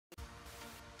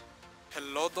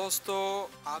Hello दोस्तों,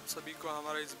 आप सभी को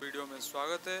हमारा इस वीडियो में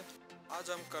स्वागत है। आज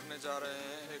हम करने जा रहे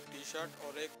हैं एक टी शर्ट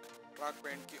और एक ट्रैक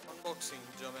पैंट की अनबॉक्सिंग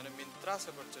जो मैंने मिंत्रा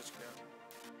से परचेज किया।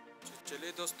 तो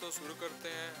चलिए दोस्तों शुरू करते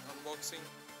हैं अनबॉक्सिंग।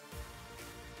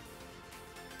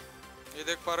 ये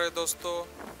देख पा रहे हैं दोस्तों,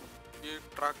 ये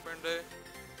ट्रैक पैंट है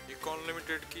इको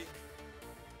अनलिमिटेड की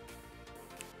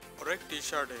और एक टी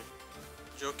शर्ट है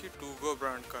जो कि टूगो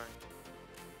ब्रांड का है।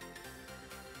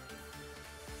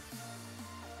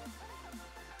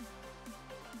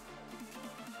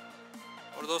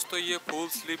 और दोस्तों ये फुल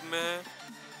स्लीव में है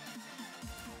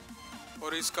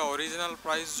और इसका ओरिजिनल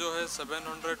प्राइस जो है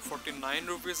 749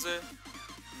 रुपीज़ है।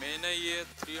 मैंने ये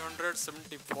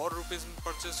 374 रुपीज़ में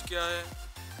परचेज किया है,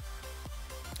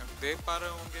 आप देख पा रहे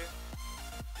होंगे।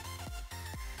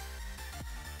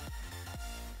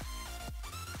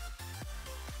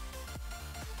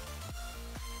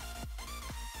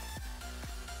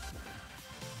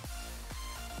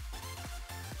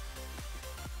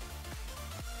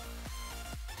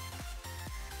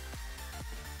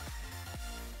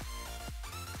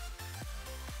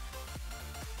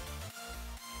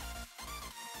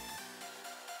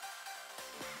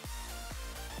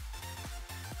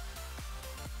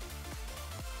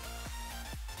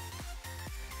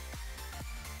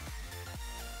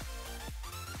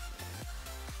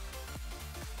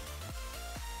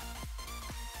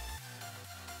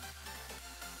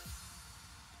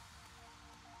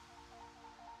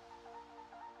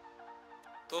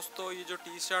 दोस्तों ये जो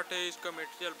टी शर्ट है इसका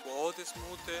मटेरियल बहुत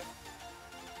स्मूथ है।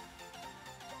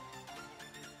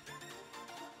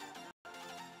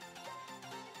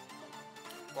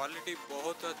 क्वालिटी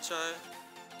बहुत अच्छा है,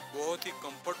 बहुत ही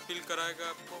कंफर्ट फील कराएगा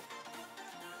आपको।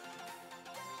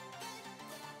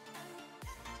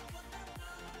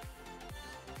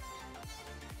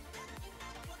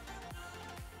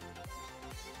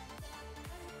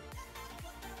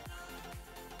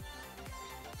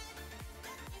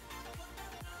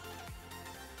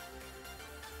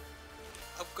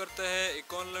 अब करते हैं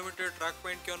इको अनलिमिटेड ट्रैक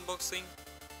पैंट की अनबॉक्सिंग।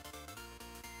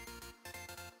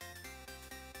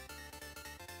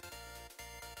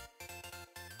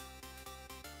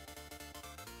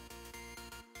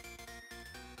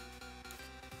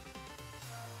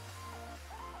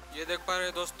 ये देख पा रहे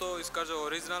हैं दोस्तों, इसका जो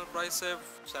ओरिजिनल प्राइस है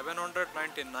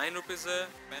 799 रुपीज़ है।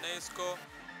 मैंने इसको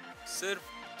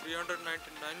सिर्फ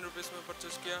 399 रुपीज़ में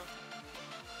परचेज किया।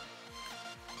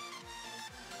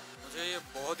 मुझे ये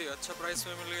बहुत ही अच्छा प्राइस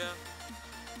में मिल गया।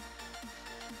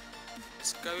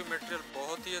 इसका भी मटेरियल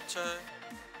बहुत ही अच्छा है,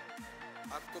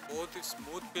 आपको बहुत ही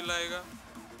स्मूथ फील आएगा।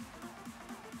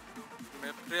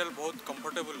 मटेरियल बहुत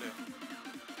कंफर्टेबल है।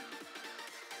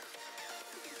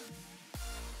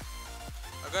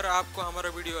 अगर आपको हमारा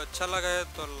वीडियो अच्छा लगा है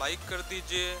तो लाइक कर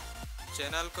दीजिए।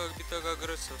 चैनल को अभी तक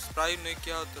अगर सब्सक्राइब नहीं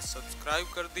किया हो तो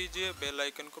सब्सक्राइब कर दीजिए, बेल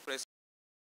आइकन को प्रेस